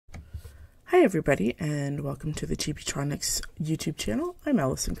Hi everybody, and welcome to the Chibitronics YouTube channel. I'm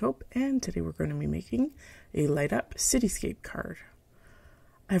Allison Cope, and today we're going to be making a light up cityscape card.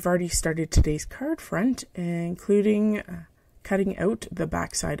 I've already started today's card front, including cutting out the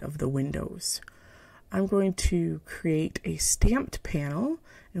backside of the windows. I'm going to create a stamped panel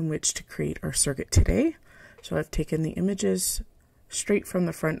in which to create our circuit today. So I've taken the images straight from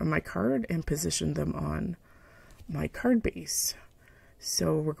the front of my card and positioned them on my card base.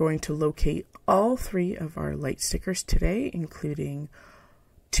 So we're going to locate all three of our light stickers today, including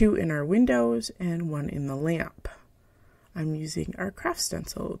 2 in our windows and 1 in the lamp. I'm using our craft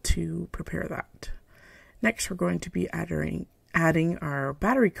stencil to prepare that. Next, we're going to be adding our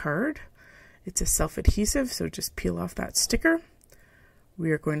battery card. It's a self-adhesive, so just peel off that sticker.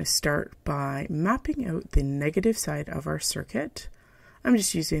 We are going to start by mapping out the negative side of our circuit. I'm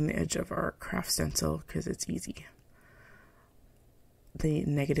just using the edge of our craft stencil because it's easy. The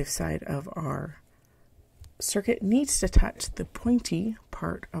negative side of our circuit needs to touch the pointy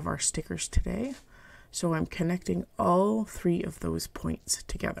part of our stickers today, so I'm connecting all 3 of those points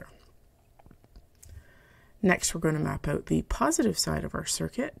together. Next, we're going to map out the positive side of our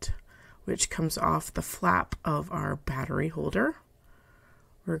circuit, which comes off the flap of our battery holder.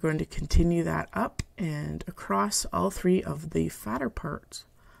 We're going to continue that up and across all 3 of the fatter parts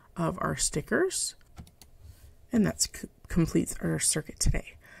of our stickers, and that's completes our circuit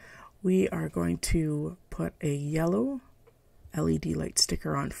today. We are going to put a yellow LED light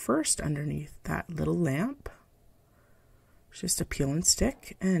sticker on first underneath that little lamp. It's just a peel and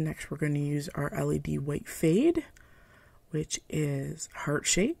stick. And next we're going to use our LED white fade, which is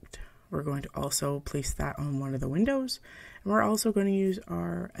heart-shaped. We're going to also place that on one of the windows. And we're also going to use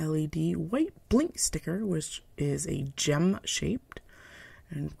our LED white blink sticker, which is a gem-shaped.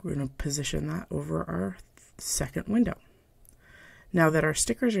 And we're going to position that over our second window. Now that our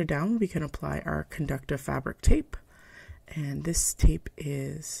stickers are down, we can apply our conductive fabric tape. And this tape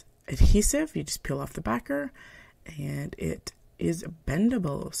is adhesive. You just peel off the backer, and it is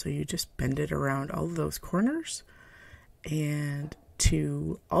bendable. So you just bend it around all of those corners. And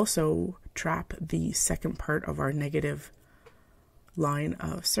to also trap the second part of our negative line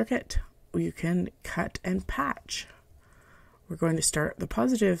of circuit, you can cut and patch. We're going to start the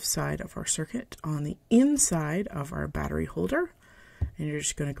positive side of our circuit on the inside of our battery holder. And you're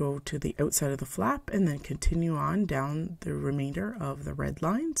just going to go to the outside of the flap and then continue on down the remainder of the red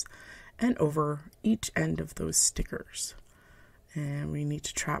lines and over each end of those stickers. And we need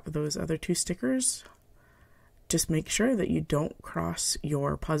to trap those other 2 stickers. Just make sure that you don't cross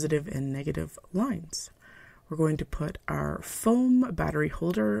your positive and negative lines. We're going to put our foam battery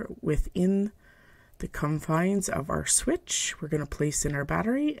holder within the confines of our switch. We're going to place in our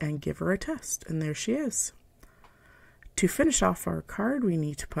battery and give her a test. And there she is. To finish off our card, we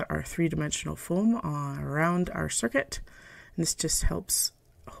need to put our 3-dimensional foam around our circuit. And this just helps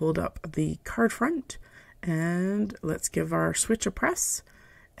hold up the card front. And let's give our switch a press.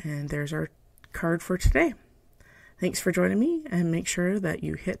 And there's our card for today. Thanks for joining me, and make sure that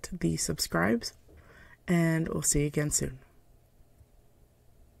you hit the subscribes. And we'll see you again soon.